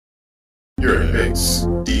You're in the mix.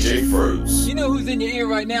 DJ Phroze. You know who's in your ear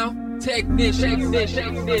right now? Technician. Shake,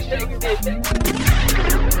 you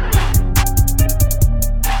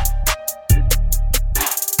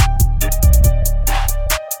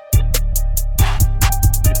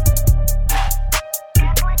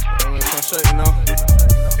know.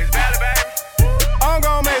 It's better, baby. I'm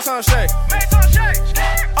gon' make some shake. Make some shake.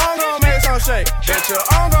 I'm gon' make some shake. Bitch,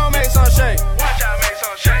 I'm gon' make some shake. Watch out, make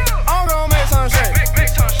some shake. I'm gon' make some shake. Make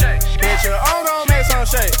some shake. Bitch, I'm gon' make some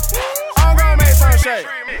shake. I'm gon' make some shake.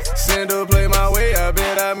 Send to play my way, I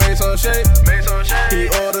bet I made some shake. He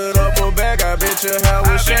ordered up a bag, I bet your hair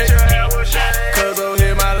was shake. Cause I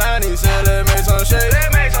hit my line, he said let make some shake.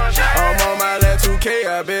 I'm on my left 2K,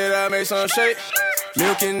 I bet I made some shake.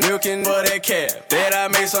 Milking for that cab, bet I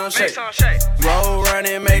made some shake. Roll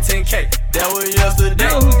running, make 10K, that was yesterday.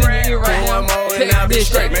 Pull one more and I'll be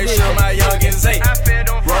straight, make sure my youngins ate.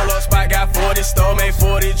 Roll up spot, got 40 store, made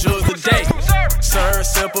 40 jewels a day. Serve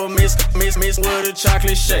simple, mix with a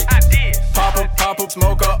chocolate shake. Pop up,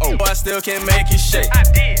 smoke a oh, I still can make it shake.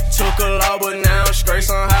 Took a law, but now I'm straight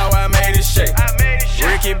on how I made it shake.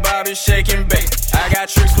 Ricky Bobby shaking bake, I got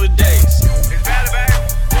tricks for days.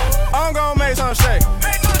 I'm gon' make some shake.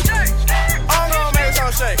 I'm gon' make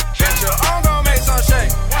some shake. Bitch, I'm gon' make some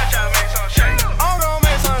shake. Watch out, make some shake. I'm gon'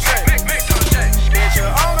 make some shake. Make some shake. Bitch,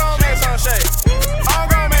 I'm gon' make some shake. I'm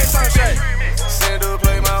gon' make some shake. Send to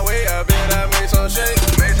play my way, I bet I made some shake.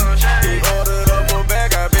 He ordered up a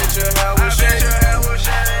bag, I bet your hair was shake.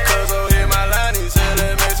 Cause I hit my line, he said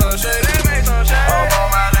let make some shake. I'm on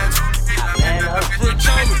my left 2K.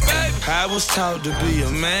 I was taught to be a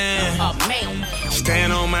man.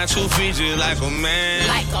 Stand on my 2 feet just like a man.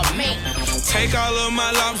 Take all of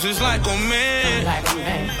my losses like a man.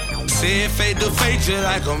 Say it fade to fade just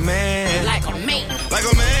like a man. Like a man.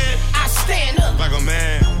 I stand up. Like a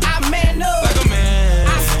man. I man up. Like a man.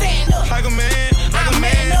 I stand up. Like a man. Like a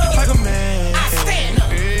man. Like a man. I stand up.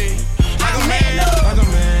 Like a man. Like a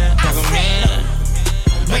man. Like a man.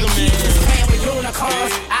 When Jesus ran with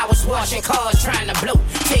unicorns, I was washing cars trying to blow.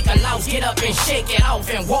 Take a loss, get up and shake it off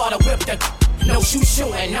and water whip the. No shoe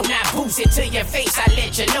shooting, no not boost it to your face, I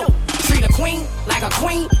let you know. Treat a queen like a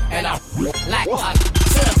queen, and I like a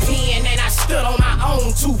to the pen, and I stood on my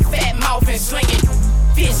own 2 fat mouth and slinging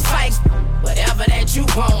fist fights. Whatever that you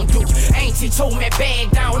gon' do. Auntie told me bag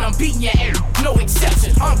down, I'm beating your ass, no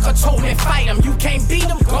exceptions. Uncle told me fight him, you can't beat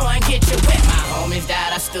him, go and get your wet. My homies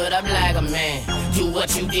died, I stood up like a man. Do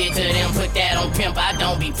what you did to them, put that on pimp, I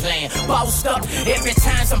don't be playing. Bossed up, every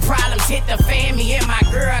time some problems hit the fan, me and my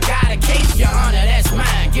girl got a case. Your honor, that's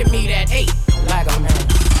mine, give me that 8, like a man.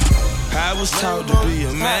 I was taught to be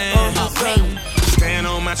a man. Stand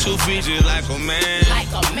on my 2 feet just like a man. Like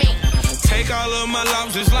a man. Take all of my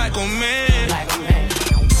losses like a man. Like a man.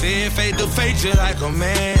 Say it fade to fade just like a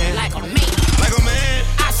man. Like a man. Like a man.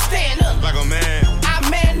 I stand up. Like a man. I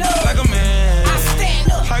man up. Like a man. I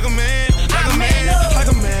stand up. Like a man. Like a man. Like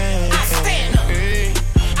a man. I stand up.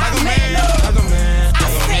 Like a man. Like a man. I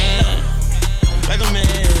stand up. Like a man.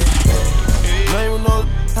 Name with no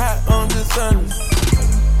hot, I'm just honest.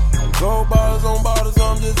 Gold bottles on bottles,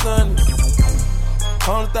 I'm just honest.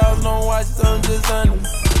 100,000 on watches, I'm just honest.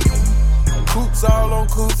 Coops all on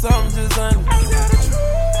coops, I'm just honest.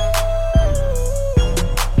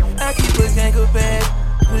 I keep a gang of bad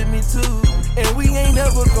with me too. And we ain't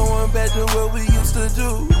never going back to what we used to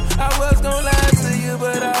do. I was gonna lie to you,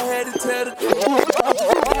 but I had to tell the truth.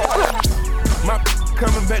 My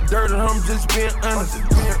coming back dirty, I'm just being honest.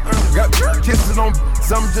 Got kisses on,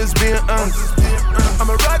 I'm just being honest. I'm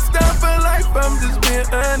a rock star for life, I'm just being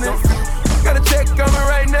honest. Got a check coming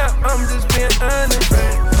right now, I'm just being honest.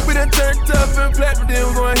 We done turned tough and black, but then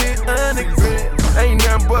we gon' hit honest. Ain't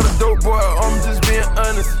nothing but a dope boy, I'm just being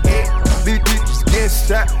honest. These bitches getting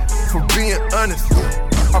shot for being honest.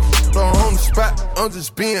 I put on the spot, I'm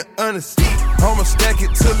just being honest. I'ma stack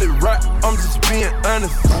it till it rock, I'm just being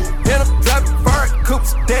honest. And I'm driving fire,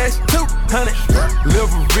 coops, dash 200. Live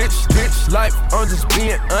a rich life, I'm just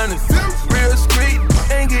being honest. Real street,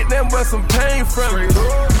 ain't get nothing but some pain from it.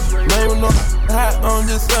 Name no hot, I'm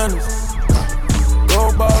just honest.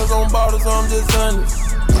 Gold bottles on bottles, I'm just honest.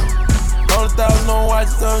 100,000 on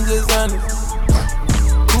watches, I'm just honest.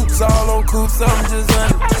 Coops all on coops, I'm just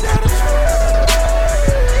honest.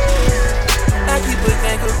 I keep a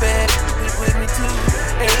gang of bad with me too.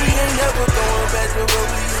 And we ain't never going back to what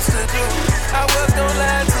we used to do. I was gonna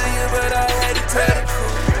lie to you, but I had to tell the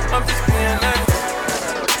truth. I'm just being honest.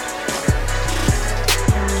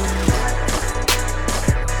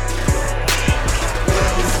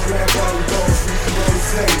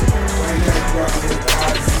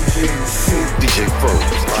 DJ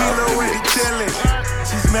Phroze. Kilo with the chillin'.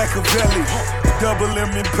 She's Machiavelli, double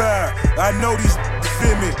lemon pie. I know these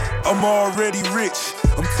feel me. I'm already rich.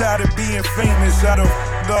 I'm tired of being famous. I don't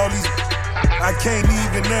all these. I can't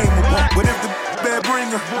even name them. But if the bad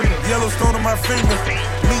bringer, Yellowstone on my finger,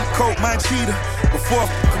 meat coat, my cheetah. Before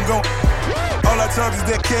I'm going, all I talk is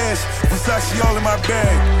that cash. Versace all in my bag,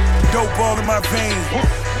 dope all in my vein,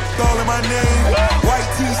 all in my name. White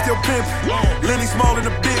tee still pimpin', Lenny Small in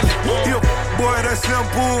the Bentley. Boy, that's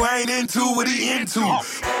simple. I ain't into what he into.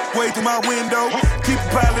 Way through my window, keep a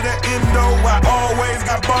pile of that endo. I always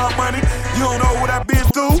got bar money. You don't know what I've been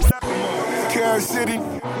through. Carol City,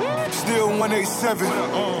 still 187.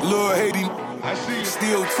 Lil Haiti,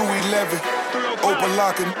 still 211. Open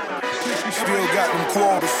locking, still got them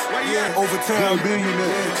quarters. Overtime,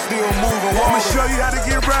 still moving. I'ma show you how to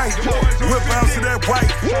get right. Whip out to that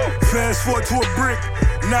white. Fast forward to a brick.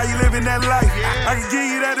 Now you living that life. I can give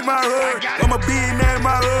you that in my hood. I'm a billionaire in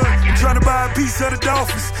my hood. I'm trying to buy a piece of the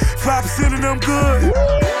Dolphins. 5% of them good.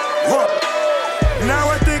 Now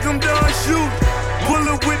I think I'm done shooting. Pull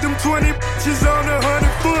up with them 20 bitches on the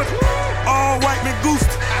 100-foot. All white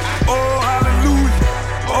Mangusta. Oh, hallelujah.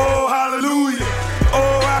 Oh, hallelujah.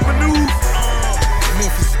 Oh, I maneuver.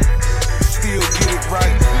 Memphis, still get it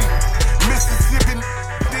right. Mississippi,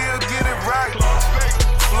 still get it right.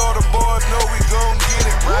 Florida boys know we gon' get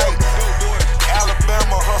it right.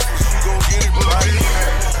 Alabama hustlers, we gon' get it right.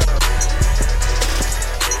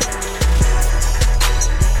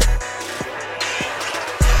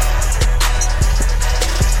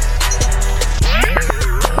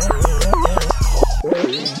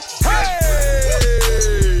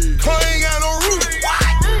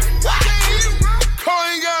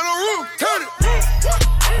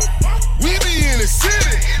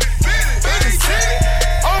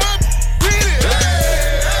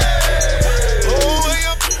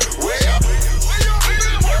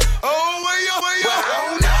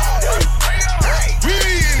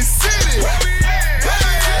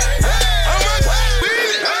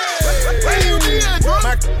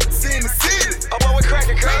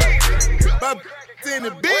 In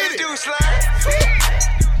the bed, do slide.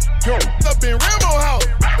 Yo, up in Rambo house.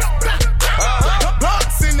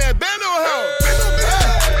 Blocks in that bando house.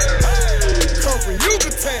 Come from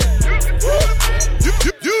Yucatan.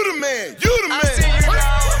 You the man. You the man.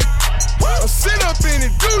 I'll sit up in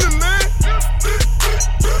it, do the man.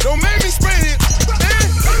 Don't make me spray it, man.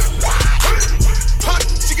 Pop,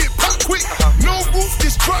 she get pop quick. No roof,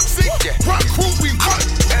 this truck sick. Rock crew, we rock.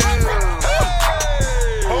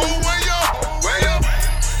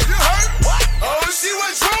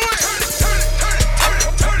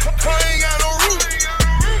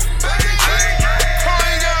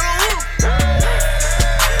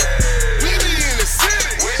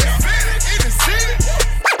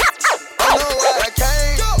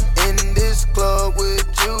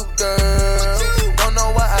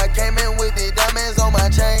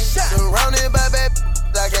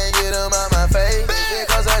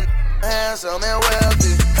 Handsome and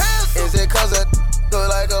wealthy. Is it cause I look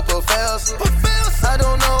like a professor? I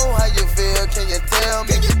don't know how you feel, can you tell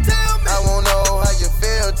me? I won't know how you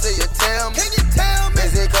feel till you tell me.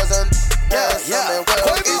 Is it cause I'm handsome and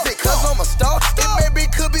wealthy? Is it cause I'm a star? It maybe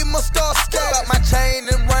could be my star scale. Got my chain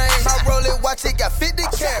and ring, my Rolex watch, it got 50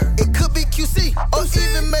 carat. It could be QC, or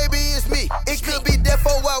even maybe it's me. It could be that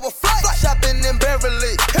 4-hour flight, shopping in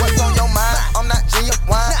Beverly. What's on your mind? I'm not genuine.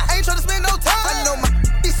 I ain't tryna spend no time. I know my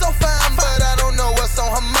so fine, but I don't know what's on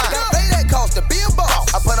her mind. Pay that cost to be a boss.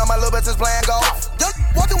 I put on my little bitches playing golf. Just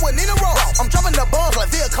walking with Nina Ross. I'm dropping the bombs like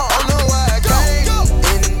Viacom. Don't know why I came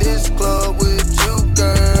in this club with you,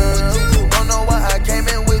 girl. Don't know why I came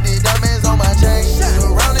in with these diamonds on my chain.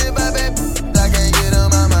 Surrounded by baby, I can't get them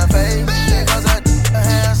out my face. Is it cause I'm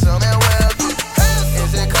handsome and wealthy?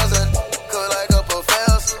 Is it cause I cook like a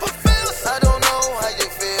professor? I don't know how you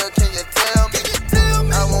feel, can you tell me?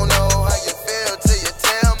 I won't know how you feel till you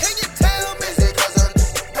tell me.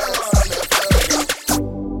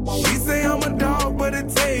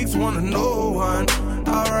 One to no one,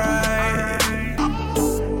 alright.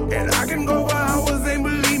 And I can go for hours, ain't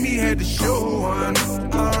believe me, had to show one,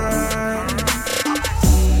 alright.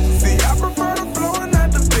 See, I prefer the flow and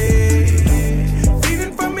not the bed.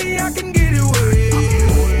 Feeding for me, I can get it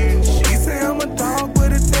wet. She say I'm a dog,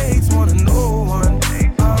 but it takes one to no one,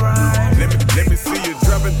 alright. Let me see you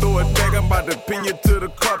dropping through a deck. I'm about to pin you to the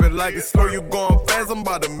carpet. Like it's slow, you going fast, I'm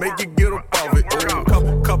about to make you get up off it.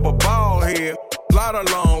 Couple ball here. Lot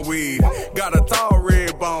of long weed, got a tall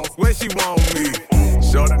red bone, where she want me.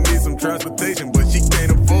 Shorty need some transportation, but she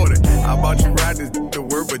can't afford it. I bought you ride this to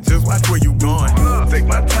work, but just watch where you going. Take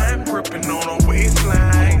my time gripping on her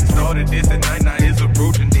waistline. Started this at night, now it's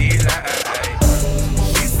approaching daylight.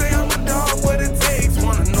 She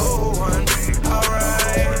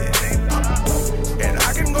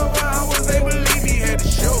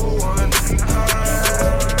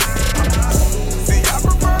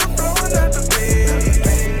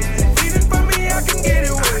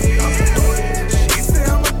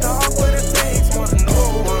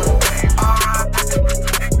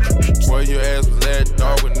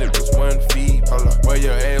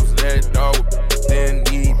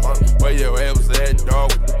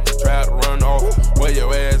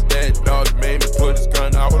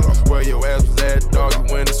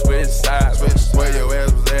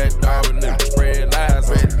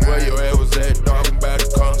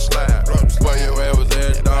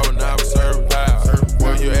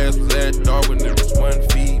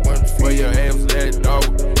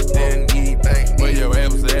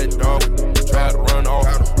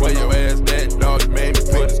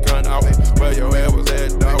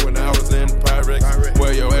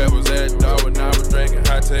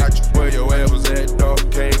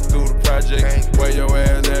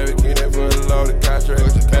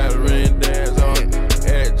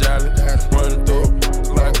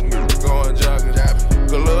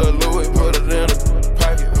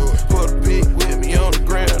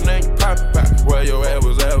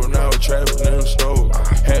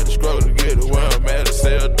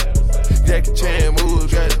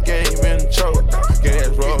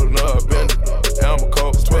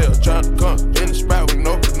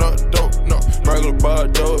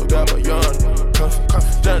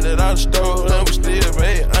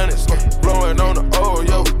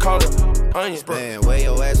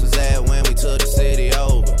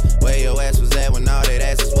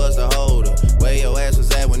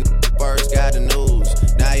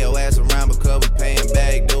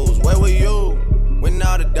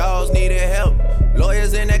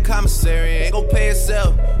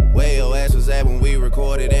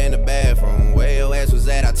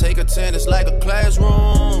attendance like a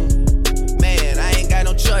classroom. Man, I ain't got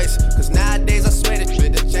no choice, cause nowadays I swear this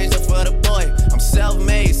shit to change up for the boy. I'm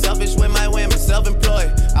self-made, selfish with my women,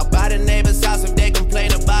 self-employed. I'll buy the neighbor's house if they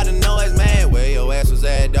complain about the noise, man. Where your ass was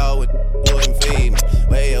at, dog, when wouldn't feed me?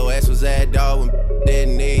 Where your ass was at, dog, when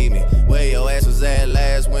didn't need me? Where your ass was at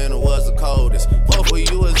last winter was the coldest? Both where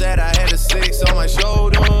you was at, I had a 6 on my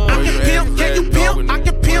shoulder. I can pimp, can you pimp? I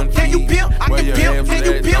can pimp, can you pimp? I can pimp, can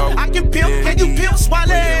you pimp? I can pimp, can you pimp?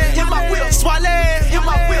 Swallow in my whip, swallow in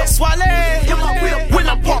my whip, swallow in my whip. When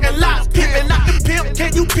I'm parking lots, pimping, I can pimp,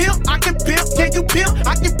 can you pimp? I can pimp, can you pimp?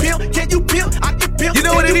 I can pimp, can you pimp? I can pimp. You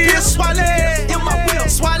know what it is? Swallow in my whip,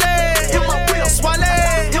 swallow in my whip, swallow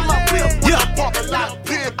in my whip. Yeah, I'm parking lots,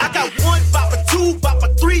 pimp. I got 1 bop for 2, bop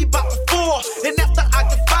for 3, bop for 4, and after I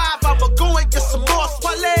get 5, I'ma go and get some more.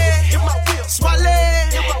 Swallow in my whip, swallow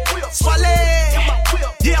in my whip, swallow in my whip.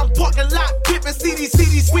 Yeah, I'm parking lot, pimping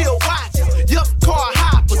CDs wheel watches. Young car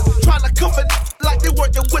hoppers, trying to cover like they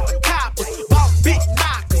working with the coppers. Bought big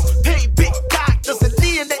knockers, pay big doctors, and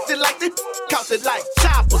then acting like they counted like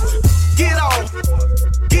choppers. Get on,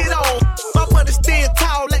 get on. My money stand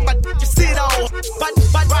tall like my you sit on.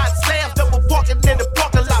 My ride slams double parking in the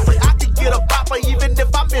parking lot, but I can get a bopper even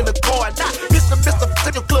if I'm in the car. Nah, Mr.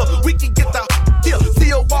 Fickle Club, we can get the deal.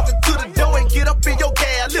 Still walking to the door and get up in your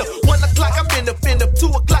gas lift. 1 o'clock I'm in the fender, 2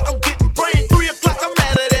 o'clock I'm getting brain, 3 o'clock I'm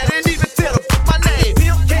out of that. Ain't even tell them my name.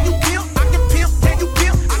 Pimp, can you pimp? I can pimp, can you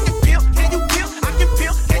pimp? I can pimp, can you pimp? I can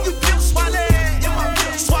pimp, can you pimp? Swallow in my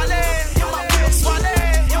whip, swallow in my whip, swallow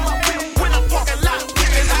in my whip. When I'm parking lot,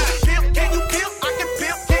 and I can pimp, can you pimp? I can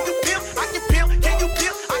pimp, can you pimp? I can pimp, can you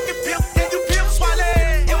pimp? I can pimp, can you pimp? Swallow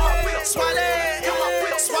in my whip, swallow in my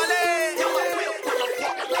whip, swallow in my whip. When I'm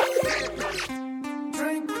parking lot,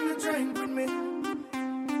 drink with me, drink with me,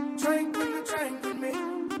 drink with me, drink with me,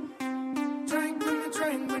 drink with me,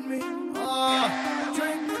 drink with me, drink with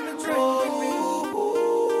me, drink with me,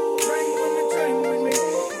 drink with me, drink with me, drink with me,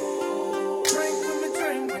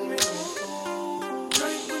 drink with me,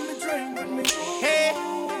 drink with me, drink with me. Hey,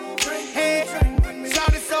 hey,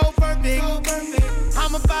 shawty so perfect.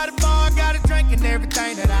 I'm about to bar, got a drink and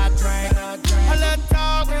everything that I drank. I love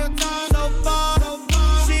talk, so far.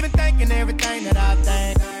 She been thinking everything that I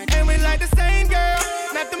think. And we like the same girl,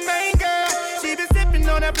 not the main girl. She been sipping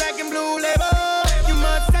on that black and blue label. You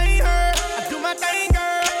must ain't her, I do my thing,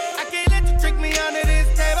 girl. I can't let you trick me under this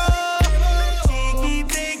table. She keep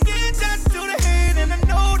taking shots to the head, and I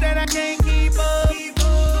know that I can't keep up.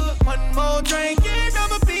 1 more drink, and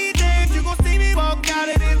I'ma be dead. You gon' see me walk out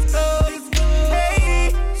of this club.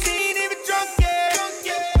 Hey, she ain't even drunk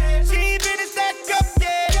yet. She ain't finished that cup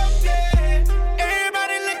yet.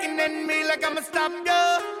 Everybody looking at me like I'ma stop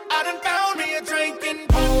ya. I done found me a drinking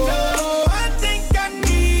partner. I think I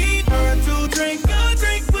need her to drink a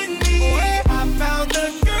drink with me. I found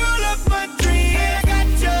the girl of my dreams. I got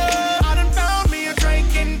ya. I done found me a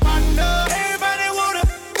drinking partner. Everybody wanna,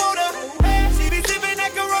 hey. She be sipping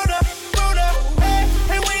that Corona, hey.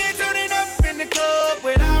 And we ain't turning up in the club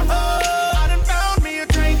without her. I done found me a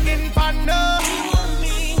drinking partner. You want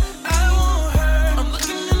me, I want her. I'm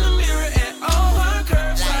looking in the mirror at all her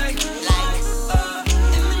curves like in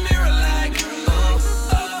the mirror like in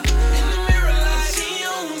the mirror like she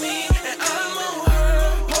on me and I'm on her.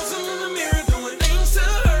 Posing in the mirror doing things to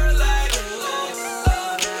her like in the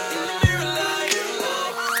mirror like in the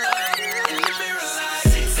mirror like in the mirror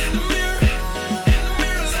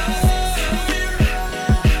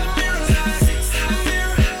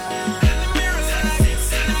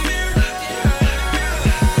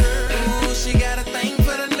Ooh, she got a thing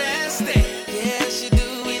for the nasty. Yeah, she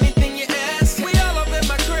do anything you ask. We all up in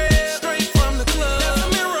my crib, straight from the club. There's a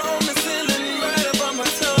mirror on the ceiling, right above my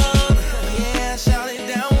tub. Yeah, shout it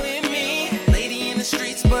down with me. Lady in the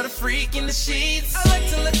streets, but a freak in the sheets. I like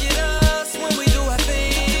to look at us when we do our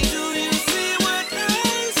thing. Do you see what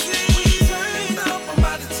I see? We turn up, I'm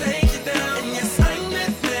about to take you down. And yes, I'm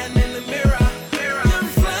that man in the mirror. Your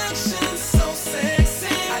reflection's so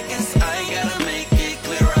sexy. I guess I gotta make it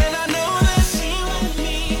clearer. And I know that she want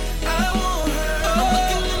me, I want her. I'm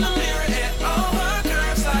looking in the mirror at all her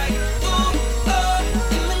curves like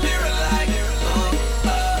in the mirror like in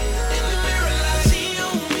the mirror like she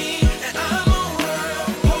on me and I'm on her.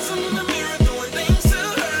 Posing in the mirror doing things to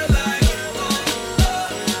her like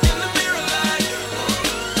in the mirror like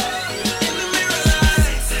in the mirror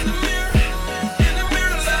like in the mirror in the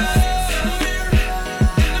mirror like in the mirror like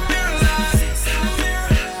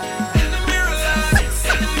in the mirror like.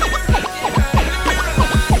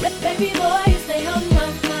 Baby boy, you stay on my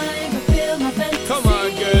mind, fulfill my fantasy. Come on,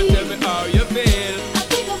 girl, tell me how you feel. I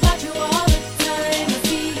think about you all the time. I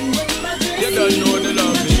see you in my dreams. You don't know the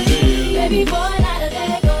love is real. Baby boy, out of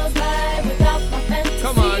there goes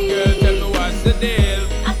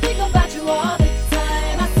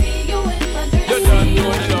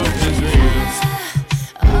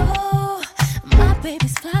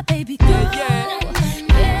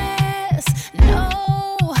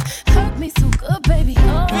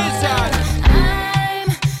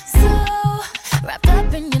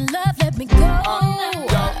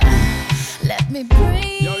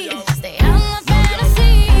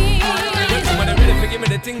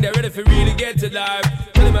think they're ready for really get to life.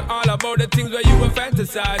 Telling me all about the things where you were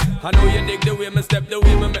fantasize. I know you dig the way me step, the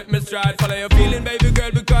way me make me stride. Follow your feeling, baby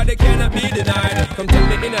girl, because they cannot be denied. Come tell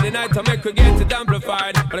me in the night, I make we get it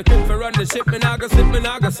amplified. But I quit for run the ship, me nah go slip, me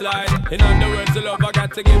nah go slide. In other words, the love I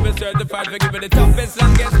got to give it certified. For giving the toughest,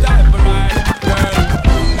 longest time for ride, girl.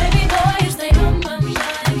 Baby boy, you stay on my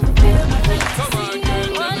mind. Fulfill my fantasy. Come on, girl,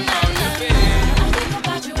 One let me night, know you night. feel. I think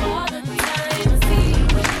about you all the time. I see you in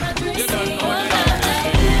my dreams. You don't know One that night, I'm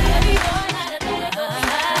night. Baby boy, not a thing of high.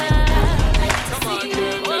 Come on, See girl,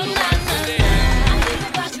 you let one me night, know you night. feel. I think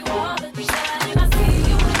about you all the time. I see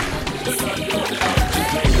you in my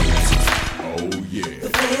dreams. Oh yeah. The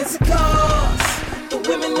fancy cars, the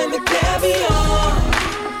women and the caviar.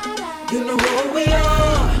 You know who we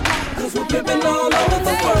are, cause we're pimping all over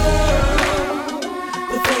the world.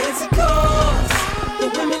 The fancy cars, the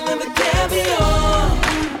women and the caviar.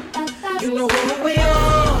 You know who we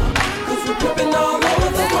are, cause we're pimping all over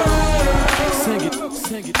the world. Sing it,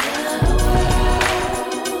 sing it.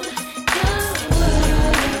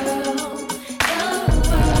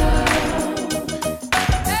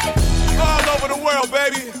 All over the world,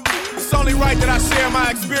 baby. It's only right that I share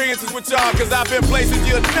my experiences with y'all, cause I've been places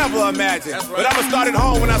you'll never imagine. Right. But I'ma start at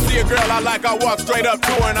home. When I see a girl I like, I walk straight up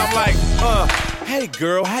to her and I'm like, hey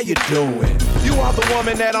girl, how you doing? You are the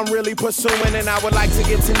woman that I'm really pursuing, and I would like to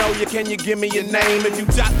get to know you. Can you give me your name? If you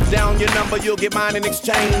jot down your number, you'll get mine in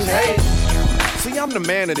exchange. Hey. See, I'm the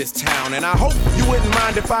man of this town, and I hope you wouldn't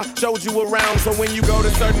mind if I showed you around. So when you go to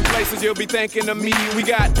certain places, you'll be thinking of me. We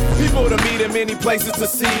got people to meet and many places to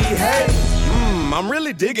see. Hey, I'm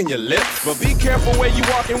really digging your lips, but be careful where you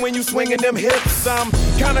walking when you swinging them hips. I'm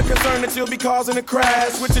kinda concerned that you'll be causing a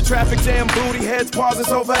crash with your traffic jam booty heads pausing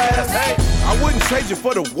so fast. Hey, I wouldn't trade you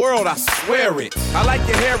for the world, I swear it. I like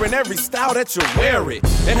your hair in every style that you wear it,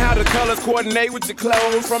 and how the colors coordinate with your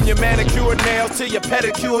clothes, from your manicured nails to your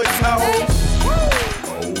pedicured toes. Oh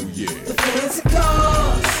yeah. The fancy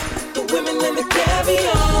cars, the women and the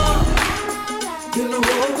caviar. You know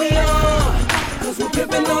who we are, cause we're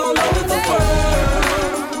pimping all over the world.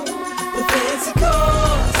 The fancy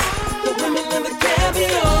cars, the women and the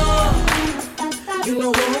caviar. You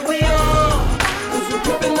know who we are, cause we're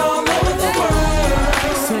pimping all over the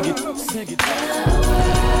world. Sing it, sing it.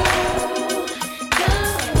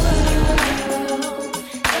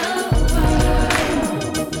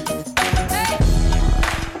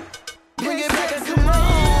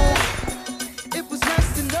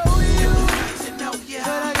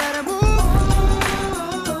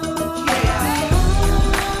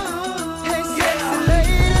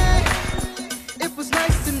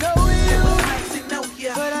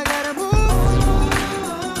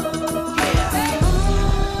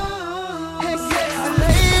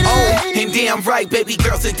 Damn right, baby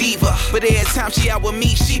girl's a diva, but every time she out with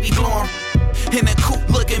me, she be blowing in the coupe,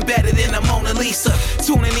 looking better than a Mona Lisa.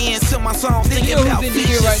 Tuning in to my songs, thinking about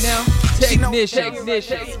features right now. Technician.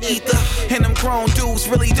 Ether, and them grown dudes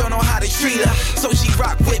really don't know how to treat her. So she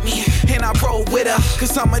rock with me, and I roll with her,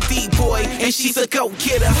 cause I'm a D-boy, and she's a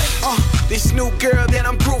go-getter. This new girl that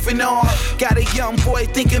I'm grooving on, got a young boy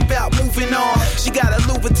thinking about moving on. She got a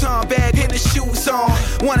Louis Vuitton bag and the shoes on.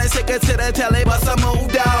 Wanna take her to the telly, but I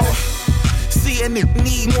moved out. See a nigga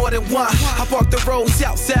need more than one. I park the roads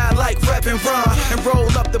outside like Rep and Run, and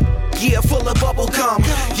roll up the gear full of bubble gum.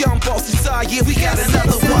 Young boss inside, yeah, we got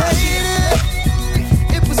another one.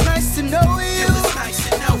 It was nice to know you. It was nice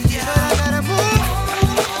to know you. But I gotta move.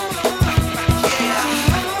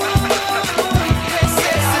 Hey,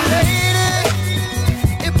 sexy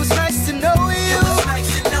lady. It was nice to know you. It was nice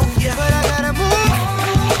to know you. But I gotta move.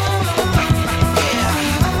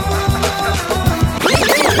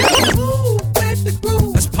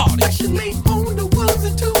 Let's party. Actually, on the ones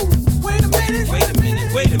and twos. Wait a minute.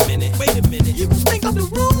 You can think of the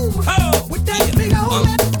room. Oh, With that big old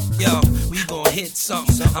yo, we gon' hit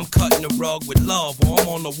something. I'm cutting the rug with love, or I'm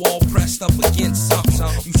on the wall pressed up against something.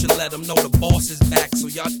 You should let them know the boss is back, so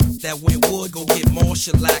y'all that went wood go get more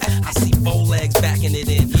shellac. I see bow legs backing it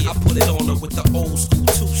in. I put it on her with the old school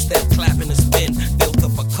two-step clapping and spin. Built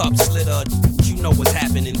up a cup, slit her. You know what's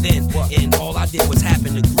happening then. And all I did was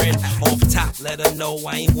happen to grin. Off top, let her know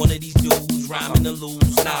I ain't one of these dudes rhyming to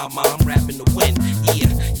lose. Nah, ma, I'm rapping to win.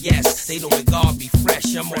 Yeah, yes, they know that God be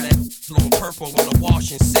fresh. I'm on that blowing purple on the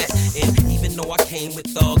wash and set. And even though I came with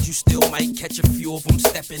thugs, you still might catch a few of them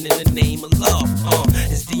stepping in the name of love.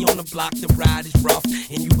 It's D on the block, the ride is rough,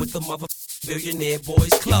 and you with the mother billionaire boys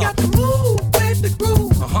club. You got the move and the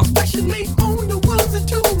groove. Especially on the ones and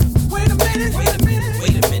twos. Wait a minute.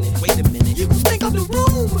 You can think of the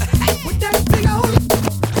room with that big old.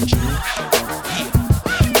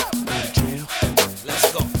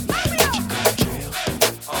 Let's go.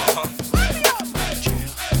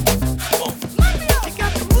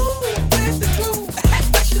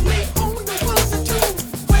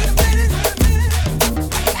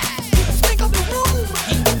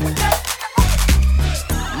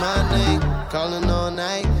 calling all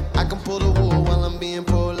night. I can pull the wool while I'm being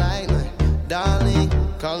polite. Like, darling,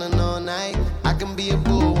 calling all night. I can be a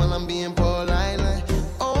bull while I'm being polite. Like,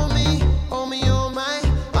 oh me, oh my.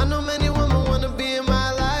 I know many women wanna be in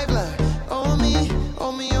my life. Like, oh me,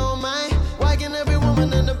 oh my. Why can't every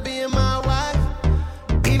woman end up being my wife?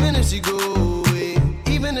 Even if she go away,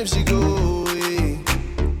 even if she go away,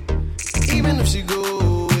 even if she go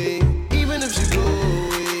away, even if she go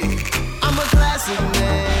away. I'm a classic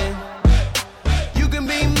man. You can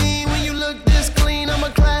be mean when you look this clean. I'm a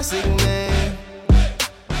classic man.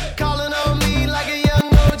 Calling on me like a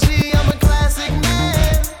young OG. I'm a classic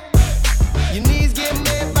man. Your knees get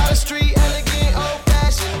made by the street, elegant,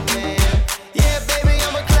 old-fashioned man. Yeah, baby,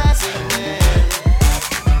 I'm a classic man.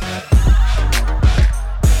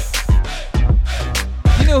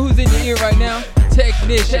 You know who's in your ear right now?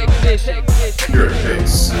 Technician. Your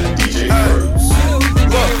face, DJ Phroze. You know who's in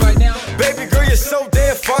your ear right now? Baby girl, you're so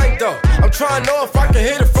damn fine though. I'm trying to know if I can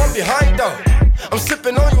hit it from behind though. I'm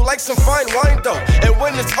sipping on you like some fine wine though. And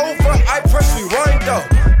when it's over, I press rewind though.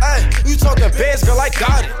 Ay, you talking bands, girl, I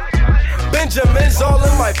got it. Benjamin's all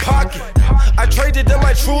in my pocket. I traded in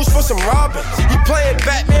my trues for some robins. He playing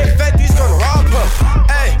Batman, Fetty's gonna rob him.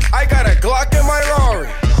 Ay, I got a Glock in my Rari.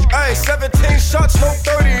 Ay, 17 shots, no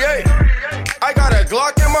 38. I got a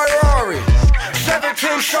Glock in my Rari.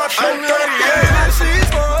 17 shots, no 38.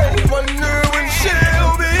 She's mine, wonder when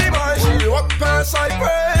she'll be mine. She walk past like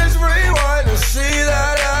praise, rewind and see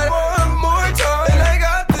that one more time. And I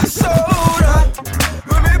got this soda.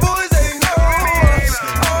 With me boys, they know us.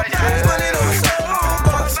 All cash money, no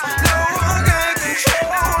soapbox. No one can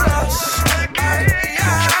control us.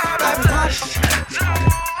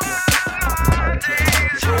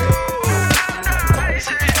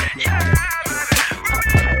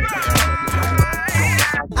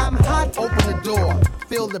 I'm hot, open the door,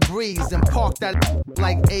 feel the breeze, and park that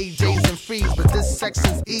like AJ's and Phroze. But this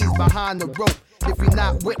section's ease behind the rope. If you're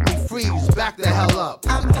not with me, freeze, back the hell up.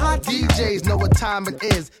 I'm hot. DJs know what time it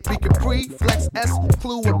is. Be Capri, Flex S,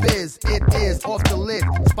 Clue or Biz. It is off the lid,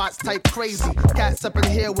 spots type crazy. Cats up in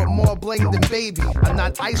here with more bling than baby. I'm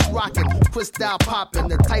not ice rocking, crystal popping.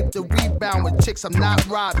 The type to rebound with chicks I'm not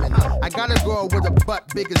robbing. I got a girl with a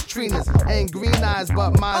butt big as Trina's. Ain't green eyes,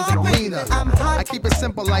 but mine's are greener. I keep it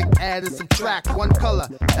simple like add and subtract. One color,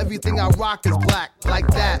 everything I rock is black. Like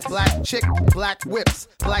that, black chick, black whips,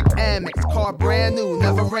 black Amex, car brand new,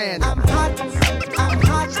 never ran. I'm hot just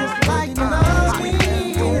like you love me.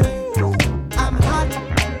 I'm hot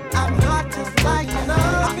just like you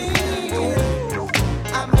love me.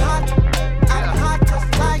 I'm hot just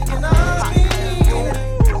like you love me.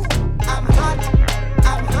 I'm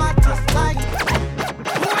hot just like you.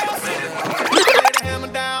 Lay the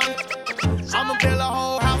hammer down. I'ma build a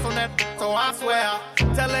whole house on that, so I swear.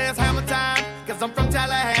 Tell her it's hammer time, cause I'm from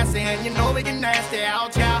Tallahassee, and you know we get nasty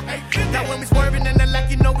out, y'all. Now when we swerving in the like,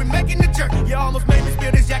 you know we making the jerk. You almost made me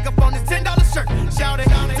spill this yak up on this $10 shirt. Shout it,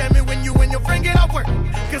 tell me when you and your friend get off work,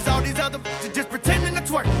 cause all these other are just pretending to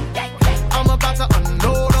twerk. I'm about to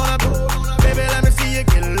unload on a baby, let me see you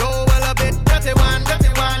get low a little bit. Dirty wine,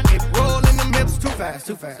 keep rolling them hips too fast.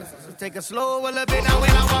 So take it slow a little bit. Now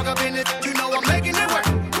when I walk up in it, you know I'm making it work.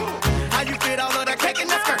 How you fit all of that cake in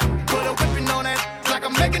that skirt? Put a whipping on that like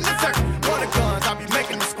I'm making dessert. For the guns, I'll be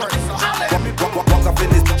making the squirt. So walk up in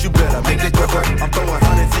this, you better make it twerk. I'm throwing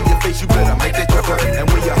hundreds in your face, you better make it twerk. And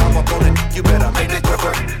when you hop up on it, you better make it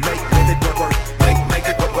twerk. Make it twerk. Make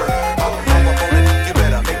it twerk. Hop up on it, you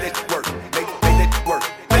better make it twerk. Make it twerk.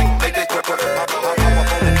 Make it twerk. Hop up on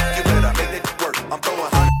it, you better make it twerk. I'm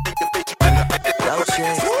throwing hundreds in your face, you better make it twerk.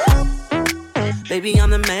 Baby, I'm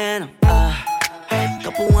the man.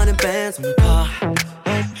 Couple hundred bands on the car.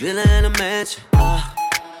 Villa in a mansion.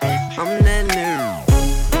 I'm that new.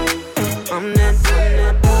 I'm that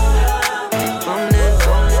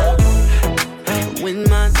with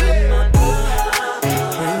my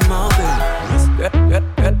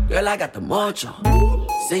girl, I got the mojo.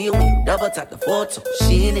 See you when you double tap the photo.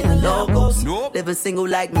 She ain't in the logos. Living single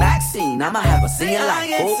like Maxine. I'ma have her singing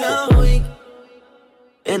like Coco.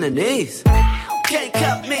 In the knees. Can't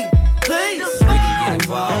cut me, please. We can get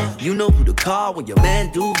involved. You know who to call when your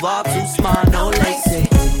man Duval too smart, no lacy.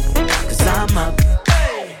 Cause I'm up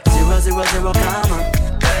 000, comma.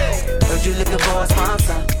 Heard you looking for a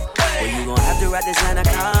sponsor. Well, you gon' have to ride this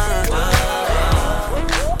anaconda.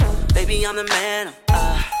 Baby, I'm the man.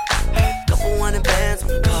 Couple hundred bands on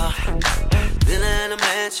the car. Villa in a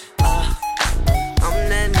mansion. I'm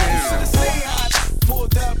that nigga.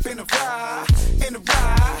 Pulled up in the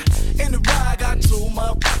ride, got two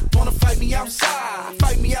motherfuckers wanna fight me outside.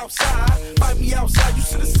 You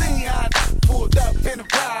should've seen how I pulled up in the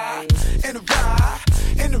ride,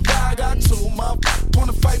 got two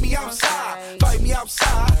fight me outside, fight me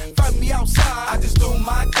outside, fight me outside. I just do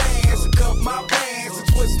my dance and cuff my pants and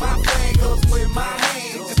twist my fingers with my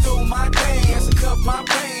hands. Just do my dance and cuff my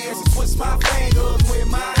pants and twist my fingers with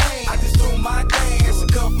my hands. I just do my dance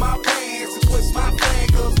and cuff my pants and twist my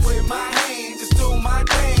fingers with my hands. Just do my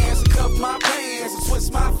dance and cuff my pants and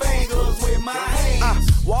twist my fingers with my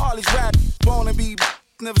hands. Well, all these rap wanna be,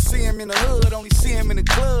 never see him in the hood, only see him in the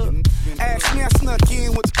club. Ask me, I snuck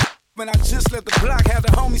in with the when I just left the block, had the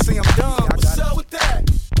homie say I'm done. What's up with that?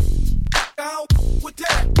 With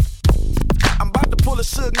that? I'm about to pull a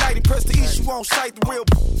Suge Knight and press the issue on sight. The real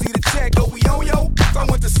see the check, go we on yo. I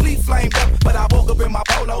went to sleep flamed up, but I woke up in my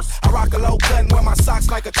polos. I rock a low cut and wear my socks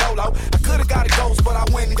like a cholo. I could've got a ghost, but I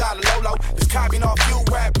went and got a Lolo. This copying off you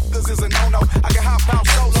rap, this is a no-no. I can hop out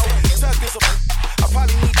solo. Tuck is a I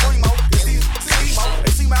probably need 3 more.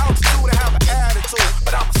 They see my altitude and have an attitude,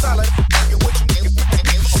 but I'm a solid what you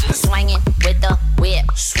swinging with the whip,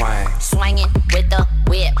 swing, swinging with the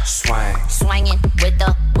whip, swing, swinging with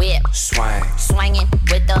the whip, swing, swinging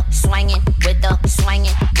with the swinging with the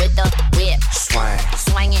swinging with the whip, swing,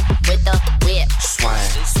 swinging with the whip,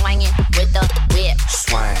 swing, swinging with the whip,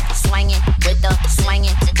 swing, swinging with the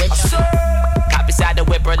swinging with the. Hop inside the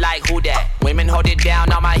whipper like who that? Women hold it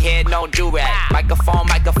down on my head, no do-rag.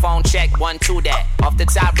 Microphone check, 1, 2 that. Off the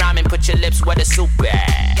top rhyming, put your lips where the soup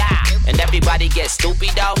at. And everybody get stupid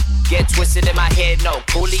though. Get twisted in my head, no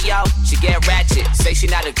coolio. She get ratchet, say she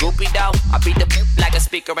not a groupie though. I beat the like a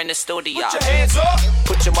speaker in the studio. Put your hands up.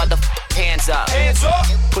 Put your hands up. Hands up.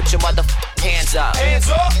 Put your hands up. Hands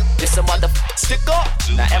up. This a stick up.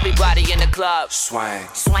 Now everybody in the club. Swing.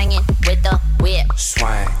 Swinging with the whip.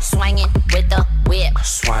 Swing. Swinging with the whip.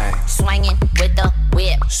 Swing. Swinging with the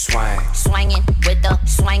whip. Swing. Swinging with the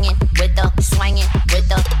swinging with the swinging with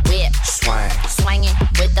the whip. Swing. Swinging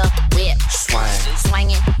with the whip. Swing.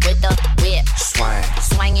 Swinging with the whip. Swing.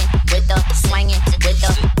 Swinging with the swinging with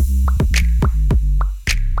the.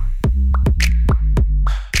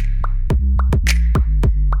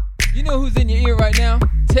 You know who's in your ear right now?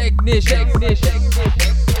 Technician.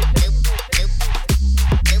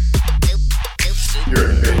 You're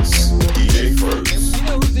in bass, DJ Phroze. You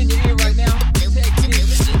know who's in your ear right now?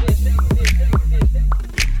 Technician.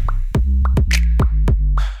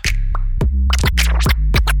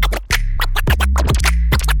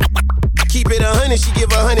 Keep it 100, she give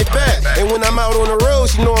 100 back. And when I'm out on the road,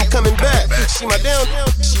 she know I'm coming back. She my down,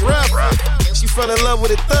 she rap. She fell in love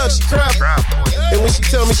with a thug, she crap. And when she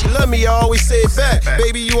tell me she love me, I always say it back.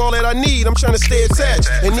 Baby, you all that I need, I'm trying to stay attached.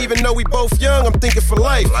 And even though we both young, I'm thinking for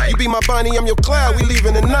life. You be my Bonnie, I'm your Clyde, we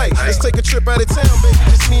leaving tonight. Let's take a trip out of town, baby,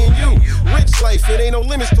 just me and you. Rich life, it ain't no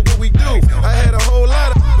limits to what we do. I had a whole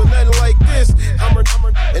lot of, but nothing like this.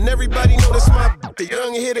 And everybody know that's my the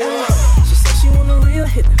young hitter. She said she want a real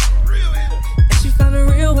hitter. And she found a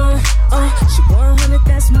real one. She 100,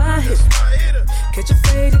 that's my hit. Catch a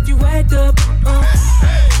fade if you act up.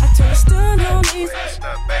 I tell her stand on me.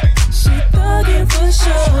 She thuggin' for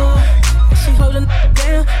sure. And she holding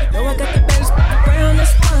down. You know I got the baddest around.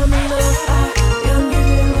 That's why I'm in love. Young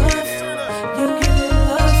giving love. Young giving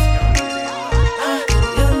love.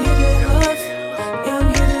 Young giving love. Young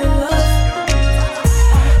giving love.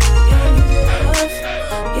 Young giving love. Young giving love.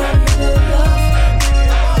 Young giving love. Young giving love.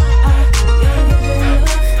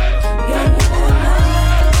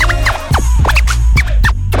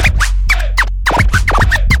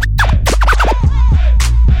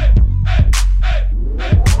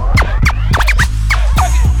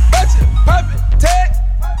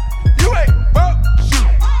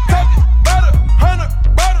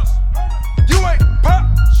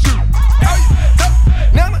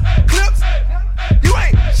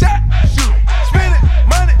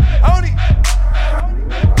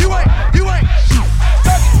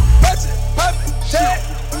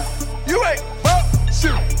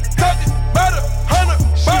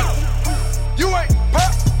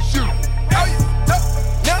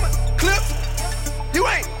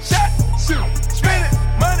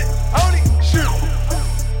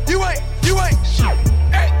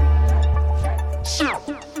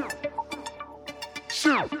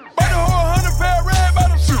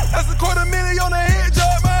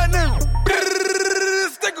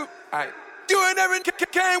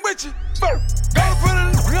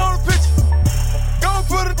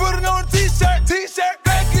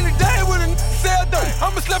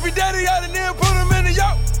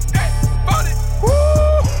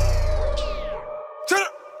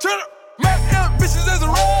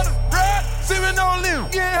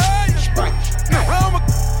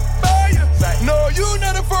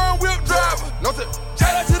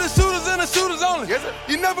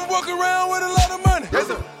 You never walk around with a lot of money. Yes,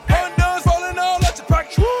 sir. Undone falling all out your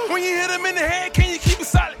pocket.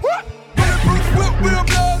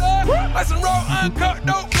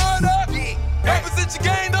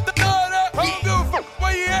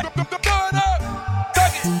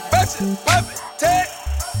 Bust it, pop it, tag.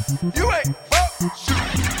 You ain't pop, shoot.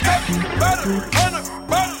 Happy butter, 100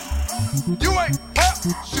 butters. You ain't pop,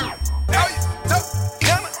 shoot. Now you tough,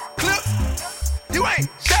 yammer, clips. You ain't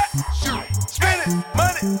shot, shoot. Spending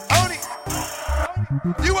money on it.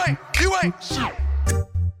 You ain't shoot.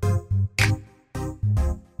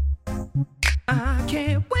 I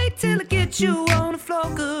can't wait till I get you on the floor,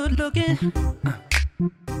 good looking.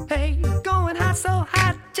 Hey, going hot, so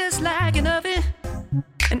hot, just like an oven.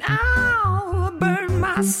 And I'll burn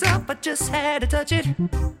myself, I just had to touch it.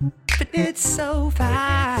 But it's so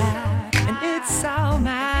fine, and it's all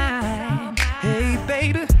mine. Hey,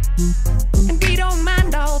 baby, and we don't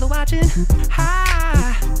mind all the watching.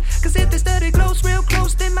 Hi, cause if they study close, real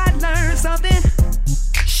close, they might learn something.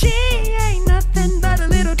 She ain't nothing but a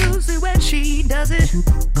little doozy when she does it.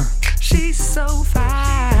 She's so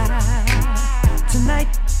fine tonight.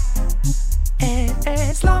 And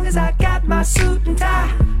as long as I got my suit and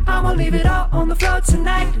tie, I'ma leave it all on the floor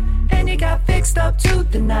tonight. And you got fixed up to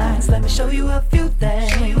the nines. Let me show you a few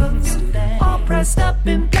things. All pressed up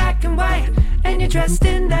in black and white, and you're dressed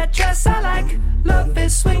in that dress I like. Love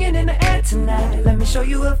is swinging in the air tonight. Let me show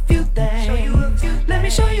you a few things. Let me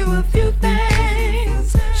show you a few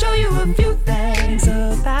things. Show you a few things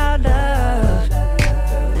about love.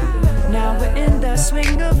 Now we're in the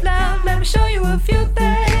swing of love. Let me show you a few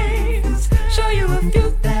things. Show you a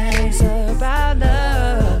few things about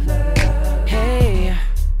love. Hey,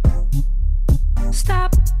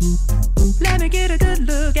 stop. Let me get a good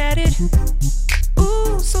look at it.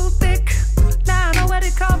 Ooh, so thick. Now I know what they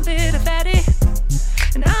call it, a fatty.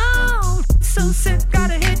 And oh, so sick, got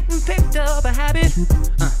a hit and picked up a habit.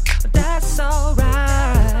 But that's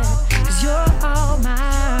alright, cause you're all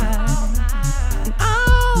mine. And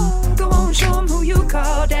oh, go on, show them who you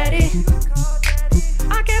call daddy.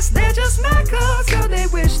 I guess they're just mad cause girl, they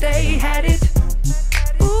wish they had it.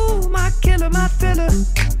 Ooh, my killer, my thriller.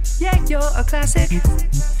 Yeah, you're a classic.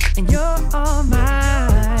 And you're all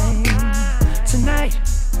mine tonight.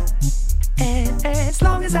 And as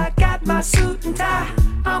long as I got my suit and tie,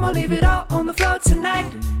 I'ma leave it all on the floor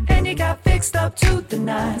tonight. And you got fixed up to the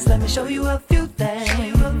nines. Let me show you a few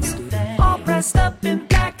things. All pressed up in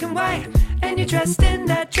black and white, and you're dressed in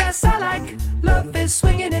that dress I like. Love is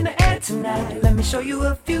swinging in the air tonight. Let me show you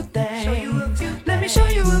a few things. Let me show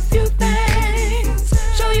you a few things.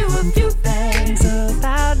 Show you a few things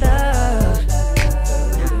about love.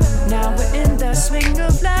 Now we're in the swing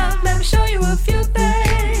of love. Let me show you a few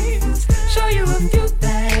things. Show you a few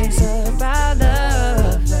things about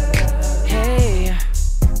love. Hey,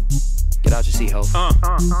 get out your seat, ho.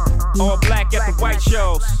 All black at the white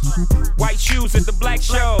shows, white shoes at the black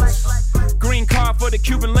shows, green car for the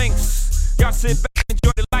Cuban links. Y'all sit back and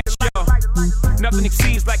enjoy the light show. Nothing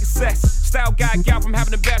exceeds like excess. Style guy gal from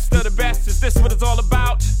having the best of the best. Is this what it's all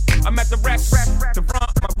about? I'm at the rest to run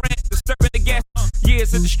my rent, disturbing the guests.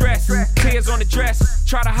 Years of distress, tears on the dress.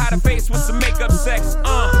 Try to hide a face with some makeup sex.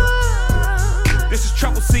 This is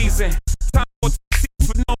trouble season. Time for seats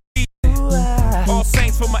for no reason. All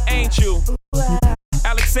saints for my angel.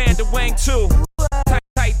 Alexander Wang too.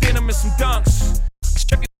 Tight denim and some dunks.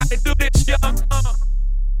 Show you how to do this, young.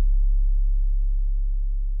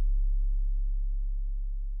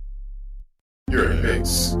 You're in a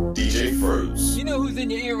mix, DJ Phroze. You know who's in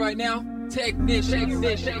your ear right now? Technician.